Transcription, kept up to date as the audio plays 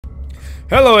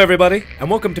Hello everybody, and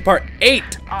welcome to part 8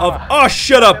 of— Oh,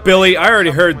 shut up, Billy! I already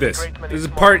heard this. This is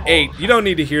part 8. You don't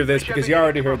need to hear this because you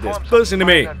already heard this. Listen to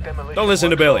me. Don't listen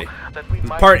to Billy. This is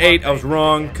part 8. I was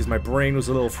wrong because my brain was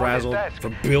a little frazzled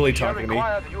from Billy talking to me.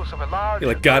 He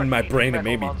like got in my brain and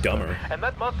made me dumber.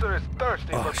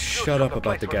 Oh, shut up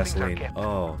about the gasoline.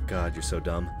 Oh, God, you're so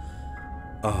dumb.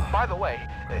 Oh. By the way,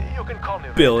 you can call me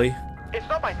Billy. It's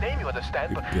not my name, you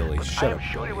understand, but Billy, shut up,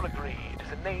 I'm sure you will agree. It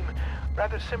is a name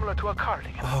rather similar to a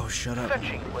cardigan. Oh, shut up.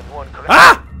 Fetching when one corrects.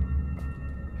 Ah!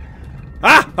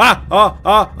 Ah! Ah! Ah!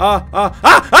 Ah! Ah! Ah!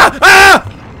 Ah!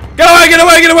 Ah! Get away! Get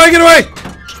away! Get away! Get away!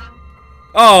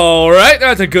 Alright,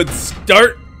 that's a good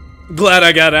start. Glad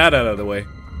I got that out of the way.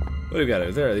 What do we got?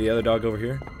 Is there the other dog over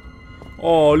here?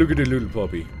 Oh, look at the little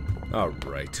puppy.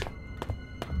 Alright.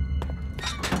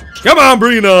 Come on,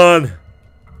 bring it on!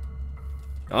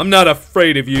 I'm not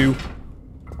afraid of you.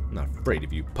 I'm not afraid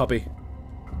of you, puppy.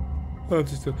 I'm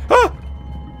just a— ah!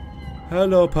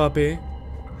 Hello, puppy.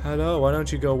 Hello, why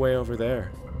don't you go way over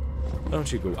there? Why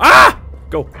don't you go— ah!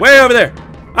 Go way over there!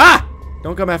 Ah!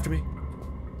 Don't come after me.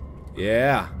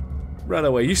 Yeah. Run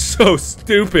away. You're so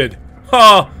stupid.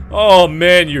 Oh, oh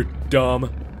man, you're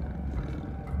dumb.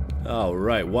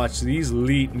 Alright, watch these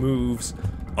elite moves.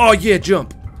 Oh yeah,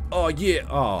 jump. Oh yeah.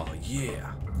 Oh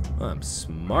yeah. I'm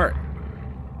smart.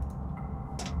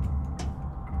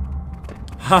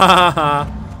 Ha ha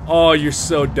ha. Oh, you're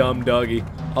so dumb, doggy.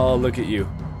 Oh, look at you.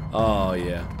 Oh,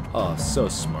 yeah. Oh, so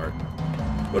smart.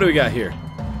 What do we got here?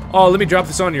 Oh, let me drop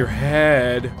this on your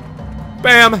head.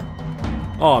 Bam!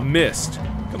 Oh, missed.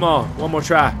 Come on, one more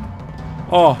try.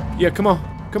 Oh, yeah, come on.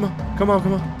 Come on, come on,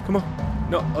 come on, come on.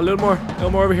 No, a little more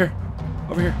over here.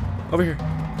 Over here, over here.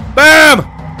 Bam!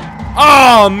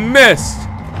 Oh, missed!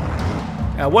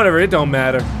 Yeah, whatever, it don't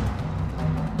matter.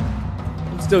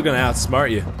 I'm still gonna outsmart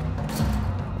you.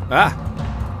 Ah!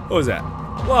 What was that?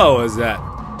 What was that?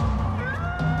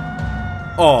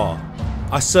 Oh,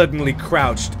 I suddenly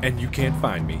crouched and you can't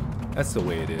find me. That's the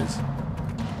way it is.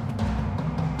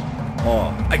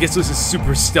 Oh, I guess this is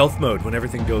super stealth mode when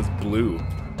everything goes blue.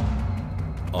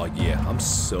 Oh yeah, I'm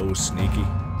so sneaky.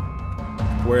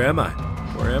 Where am I?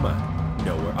 Where am I?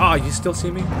 Nowhere. Oh, you still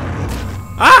see me?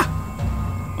 Ah!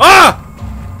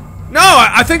 Ah! No,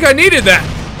 I think I needed that.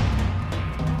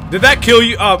 Did that kill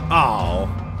you? Oh.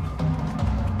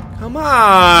 Come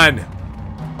on!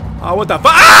 Oh, what the fuck?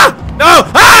 Ah! No!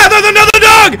 Ah! There's another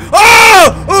dog!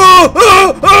 Oh! Oh!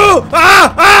 Oh! Oh!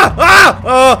 Ah! Ah! Ah!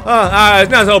 Oh! Ah!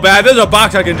 It's not so bad. There's a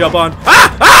box I can jump on.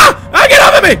 Ah! Ah! Ah! Get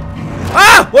off of me!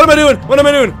 Ah! What am I doing? What am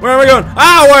I doing? Where am I going?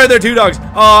 Ah! Why are there two dogs?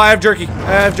 Oh, I have jerky.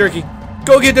 I have jerky.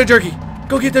 Go get the jerky.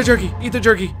 Go get the jerky. Eat the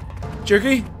jerky.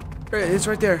 Jerky? It's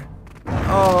right there.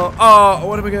 Oh! Oh!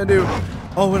 What am I gonna do?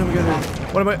 Oh! What am I gonna do?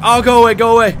 What am I? Oh! Go away!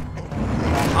 Go away!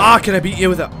 Ah! Can I beat you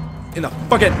with a— in the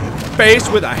fucking face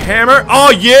with a hammer?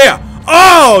 Oh yeah!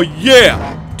 Oh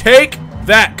yeah! Take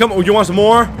that! Come on, you want some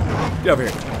more? Get over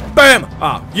here. Bam!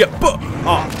 Ah, yeah.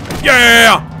 Oh,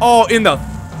 yeah! Oh, in the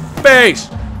face!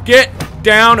 Get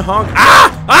down, hunk.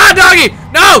 Ah! Ah, doggy!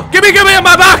 No! Give me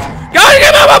my box! Go,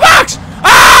 give me my box!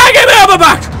 Ah! Give me my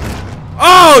box!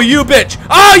 Oh, you bitch!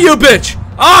 Oh, you bitch!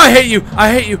 Oh, I hate you! I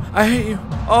hate you! I hate you!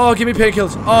 Oh, give me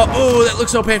painkillers! Oh, ooh, that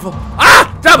looks so painful!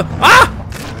 Ah! Stop it! Ah!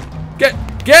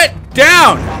 Get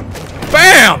down!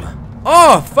 Bam!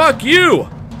 Oh, fuck you!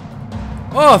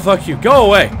 Oh, fuck you. Go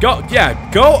away. Go,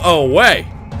 yeah, go away.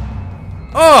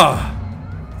 Oh,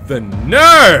 the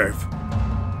nerve!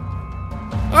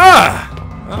 Ah!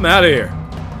 I'm out of here.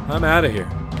 I'm out of here.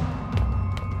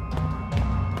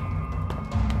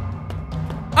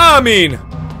 I mean,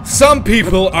 some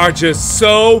people are just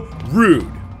so rude.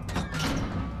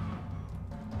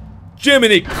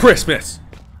 Jiminy Christmas!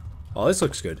 Oh, this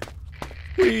looks good.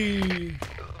 Whee.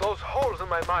 Those holes in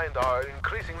my mind are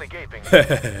increasingly gaping.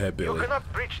 Billy. You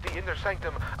cannot breach the inner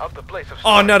sanctum of the place of Oh,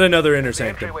 storage. not another inner The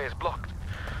sanctum. entryway is blocked.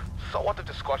 So what if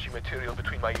the squashy material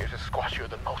between my ears is squashier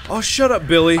than most? Oh, shut up,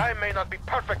 Billy. I may not be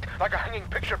perfect like a hanging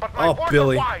picture, but my Oh, words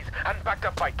Billy. are wise and backed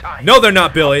up by time. No, they're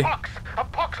not, Billy. A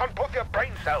pox on both your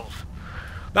brain cells.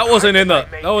 That wasn't in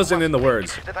the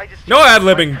words. No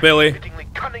ad-libbing, Billy.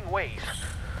 Cunning ways.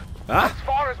 Huh? As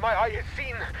far as my eye has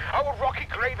seen, our rocky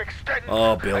grave extends.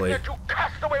 Oh, Billy. And yet you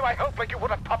cast away my hope like you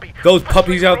would a puppy. Those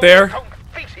puppies out there?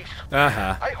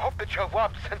 Uh-huh. I hope that your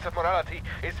warped sense of morality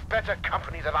is better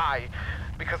company than I,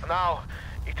 because now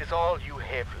it is all you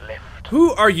have left.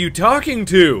 Who are you talking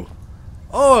to?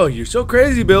 Oh, you're so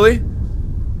crazy, Billy.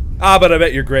 Ah, but I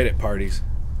bet you're great at parties.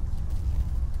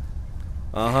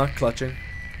 Uh-huh, clutching.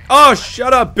 Oh,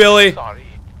 shut up, Billy. Sorry.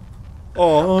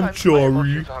 Oh, I'm Sometimes my sorry.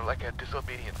 emotions are like a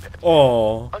disobedient pet.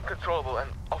 Oh. Uncontrollable and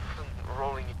often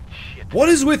rolling in shit. What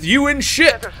is with you and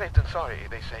shit? Better safe than sorry,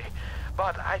 they say.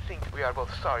 But I think we are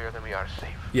both sorrier than we are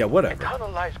safe. Yeah, whatever. A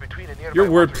tunnel lies between a nearby Your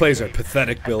word watery plays are cave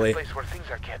pathetic, and Billy. the place where things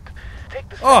are kept. Take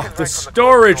the Oh, second the right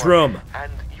storage from the closed door, room.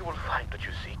 and you will find what you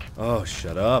seek. Oh,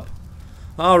 shut up.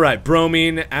 Alright,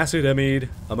 bromine, acid amide,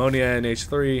 ammonia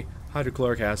NH3,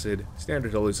 hydrochloric acid,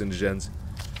 standard hallucinogens.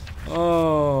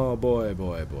 Oh, boy,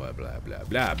 boy, boy, blah, blah,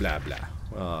 blah, blah, blah.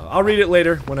 I'll read it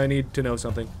later when I need to know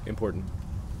something important.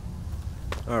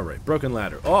 Alright, broken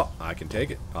ladder. Oh, I can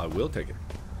take it. I will take it.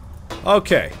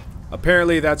 Okay.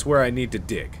 Apparently that's where I need to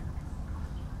dig.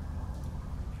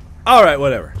 Alright,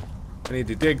 whatever. I need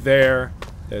to dig there.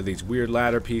 There are these weird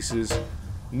ladder pieces.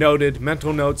 Noted.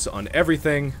 Mental notes on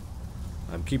everything.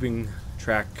 I'm keeping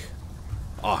track.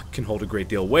 Oh, can hold a great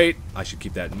deal of weight. I should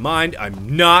keep that in mind.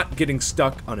 I'm not getting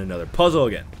stuck on another puzzle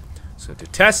again. So to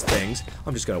test things,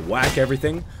 I'm just gonna whack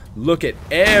everything. Look at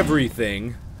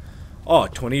everything. Oh,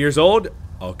 20 years old?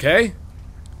 Okay.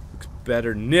 Looks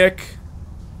better. Nick.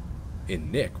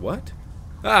 In Nick, what?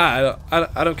 Ah,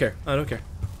 I don't care. I don't care.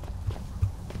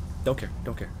 Don't care.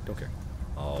 Don't care. Don't care.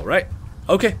 Alright.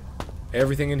 Okay.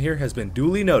 Everything in here has been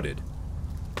duly noted.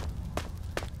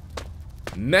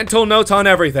 Mental notes on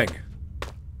everything.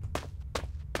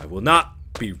 I will not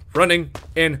be running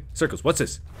in circles. What's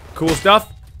this? Cool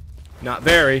stuff? Not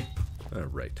very.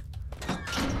 Alright.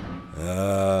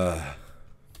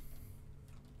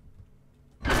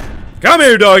 Come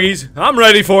here, doggies. I'm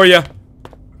ready for you.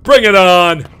 Bring it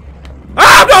on.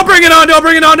 Ah! Don't bring it on! Don't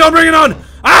bring it on! Don't bring it on!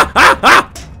 Ah! Ah!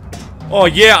 Ah! Oh,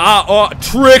 yeah. Oh,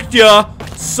 tricked ya.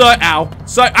 Ow.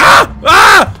 Ah!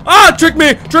 Ah! Ah! Trick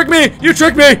me! Trick me! You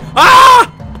tricked me! Ah!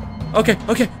 Okay,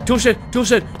 okay. Tool shed, tool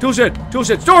shed, tool shed, tool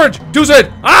shed. Storage! Tool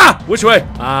shed! Ah! Which way?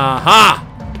 Aha!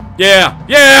 Yeah!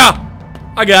 Yeah!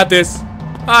 I got this.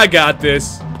 I got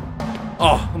this.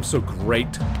 Oh, I'm so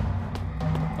great.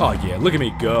 Oh, yeah. Look at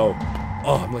me go.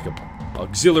 Oh, I'm like a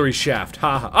auxiliary shaft.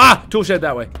 Ha ha. Ah! Tool shed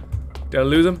that way. Did I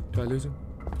lose him? Did I lose him?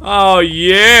 Oh,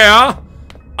 yeah!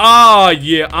 Oh,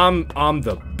 yeah. I'm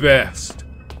the best.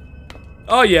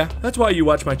 Oh, yeah. That's why you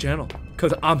watch my channel.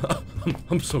 Because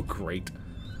I'm so great.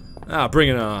 Ah, bring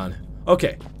it on.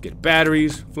 Okay. Get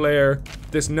batteries, flare.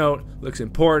 This note looks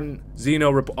important.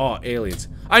 Oh, aliens.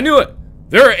 I knew it!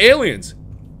 There are aliens!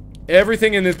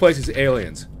 Everything in this place is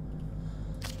aliens.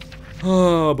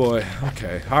 Oh, boy.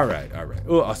 Okay. Alright, alright.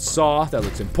 Oh, a saw. That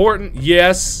looks important.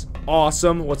 Yes.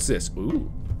 Awesome. What's this?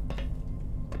 Ooh.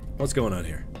 What's going on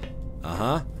here?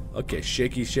 Uh-huh. Okay.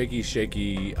 Shaky, shaky,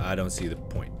 shaky. I don't see the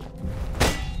point.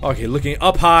 Okay, looking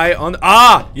up high on...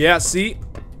 Ah! Yeah, see?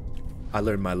 I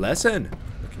learned my lesson.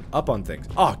 Looking up on things.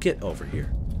 Oh, get over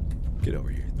here. Get over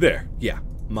here. There. Yeah.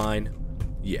 Mine.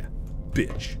 Yeah.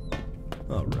 Bitch.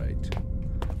 Alright.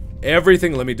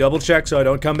 Everything. Let me double check so I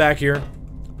don't come back here.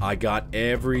 I got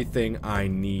everything I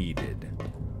needed.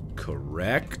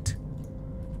 Correct?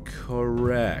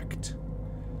 Correct.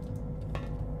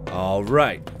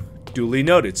 Alright. Duly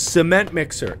noted. Cement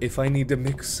mixer. If I need to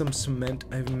mix some cement,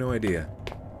 I have no idea.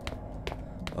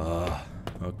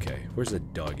 Okay. Where's the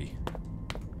doggy?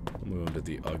 I'm going to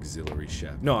the auxiliary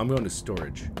shaft. No, I'm going to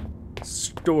storage.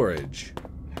 Storage.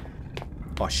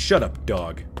 Oh, shut up,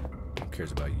 dog. Who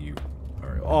cares about you?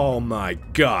 Alright. Oh my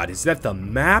god. Is that the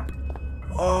map?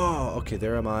 Oh, okay.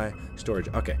 There am I. Storage.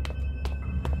 Okay.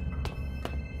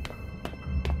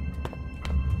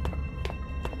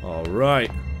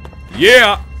 Alright.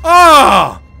 Yeah!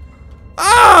 Oh!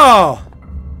 Oh!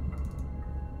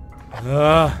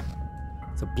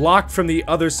 It's a block from the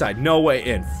other side. No way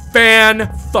in.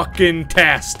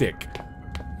 Fan-fucking-tastic.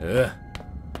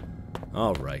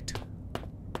 Alright.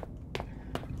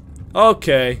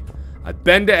 Okay. I've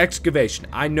been to excavation.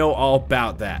 I know all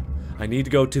about that. I need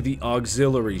to go to the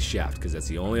auxiliary shaft, because that's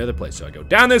the only other place. So I go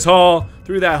down this hall,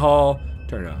 through that hall,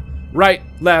 turn around. Right,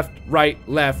 left,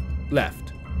 left,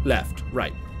 left,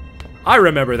 right. I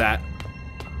remember that.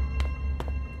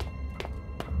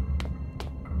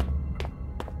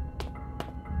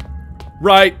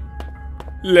 Right,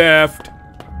 left,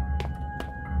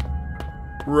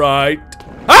 right.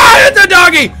 Ah, it's a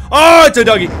doggy! Oh, it's a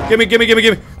doggy. Gimme, gimme, gimme,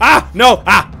 gimme. Ah, no,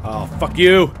 ah. Oh, fuck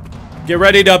you. Get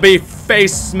ready to be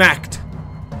face smacked.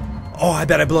 Oh, I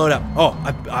bet I blow it up. Oh,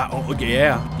 oh,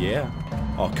 yeah, yeah.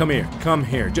 Oh, come here, come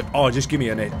here. Just give me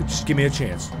a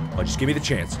chance. Oh, just give me the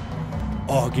chance.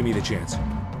 Oh, give me the chance.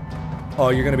 Oh,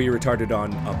 you're gonna be retarded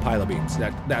on pile of beans.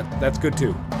 That's good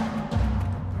too.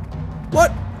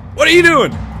 What? What are you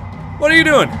doing? What are you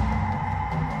doing?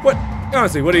 What?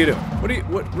 Honestly, what are you doing?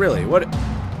 What, really? What?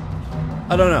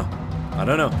 I don't know. I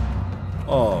don't know.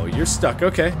 Oh, you're stuck.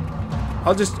 Okay.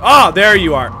 I'll just, oh, there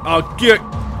you are. Oh,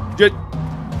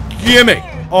 gimme.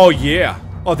 Oh, yeah.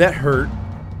 Oh, that hurt.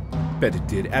 Bet it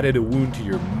did. Added a wound to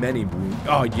your many wounds.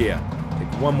 Oh, yeah.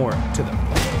 Take one more to the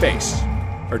face.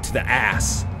 Or to the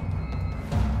ass.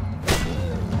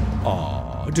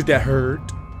 Oh, did that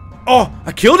hurt? Oh,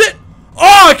 I killed it?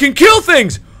 Oh, I can kill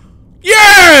things!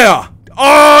 Yeah!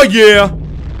 Oh, yeah!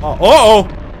 Oh, uh-oh.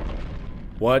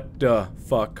 What the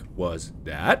fuck was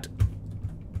that?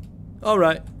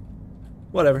 Alright.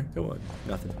 Whatever. It was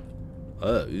nothing.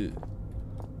 Ew.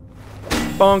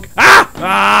 Bonk. Ah!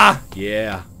 Ah!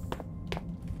 Yeah.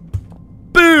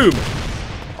 Boom!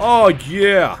 Oh,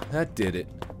 yeah. That did it.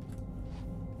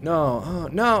 No. Oh,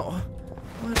 no.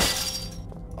 What?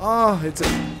 Oh, it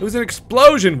was an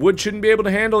explosion. Wood shouldn't be able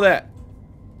to handle that.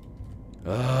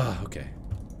 Okay.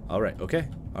 Alright, okay.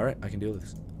 Alright, I can deal with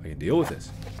this. I can deal with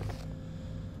this.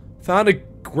 Found a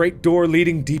great door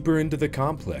leading deeper into the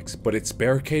complex, but it's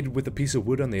barricaded with a piece of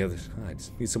wood on the other side.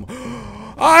 Need some.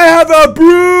 I have a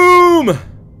broom!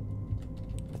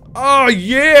 Oh,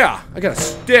 yeah! I got a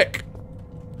stick.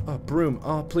 Oh, broom.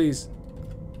 Oh, please.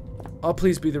 Oh,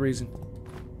 please be the reason.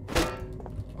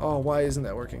 Oh, why isn't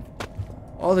that working?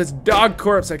 Oh, this dog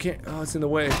corpse. I can't. Oh, it's in the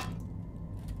way.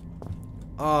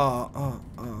 Oh,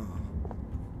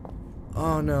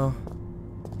 no.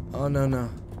 Oh, no.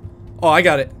 Oh, I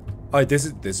got it. Alright,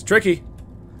 this is tricky.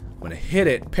 I'm gonna hit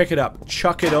it, pick it up,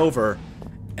 chuck it over,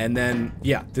 and then,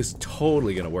 yeah, this is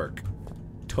totally gonna work.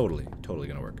 Totally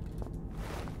gonna work.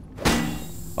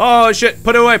 Oh, shit.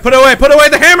 Put it away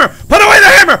the hammer! Put away the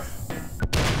hammer!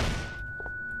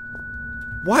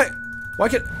 What? Why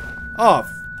can't... Oh,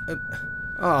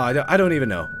 I don't even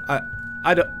know.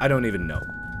 I don't even know.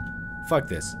 Fuck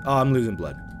this. Oh, I'm losing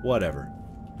blood. Whatever.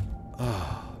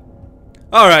 Oh.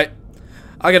 Alright.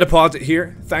 I gotta pause it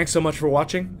here. Thanks so much for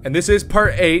watching. And this is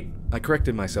part 8. I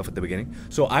corrected myself at the beginning.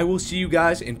 So I will see you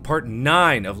guys in part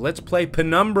 9 of Let's Play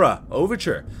Penumbra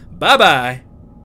Overture. Bye-bye.